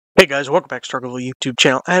Hey guys, welcome back to Struggleville YouTube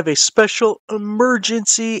channel. I have a special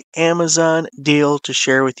emergency Amazon deal to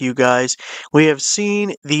share with you guys. We have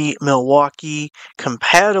seen the Milwaukee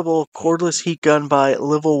compatible cordless heat gun by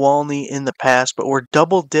Livell Walney in the past, but we're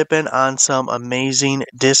double dipping on some amazing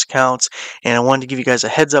discounts. And I wanted to give you guys a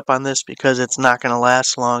heads up on this because it's not going to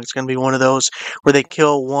last long. It's going to be one of those where they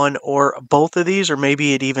kill one or both of these, or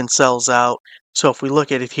maybe it even sells out. So if we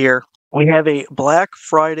look at it here, we have a Black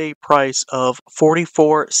Friday price of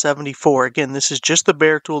 $44.74. Again, this is just the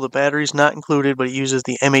bare tool. The battery's not included, but it uses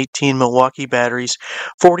the M18 Milwaukee batteries.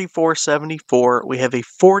 $44.74. We have a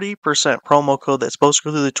 40% promo code that's supposed to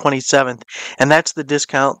go through the 27th, and that's the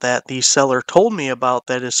discount that the seller told me about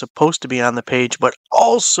that is supposed to be on the page. But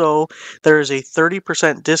also, there is a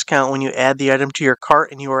 30% discount when you add the item to your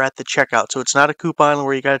cart and you are at the checkout. So it's not a coupon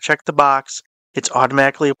where you got to check the box. It's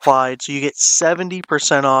automatically applied, so you get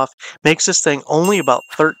 70% off. Makes this thing only about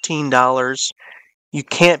 $13. You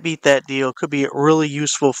can't beat that deal. Could be really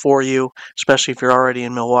useful for you, especially if you're already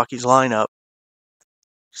in Milwaukee's lineup.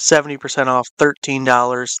 70% off,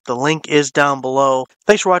 $13. The link is down below.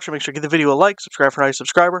 Thanks for watching. Make sure to give the video a like, subscribe for a new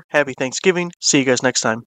subscriber. Happy Thanksgiving. See you guys next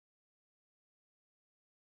time.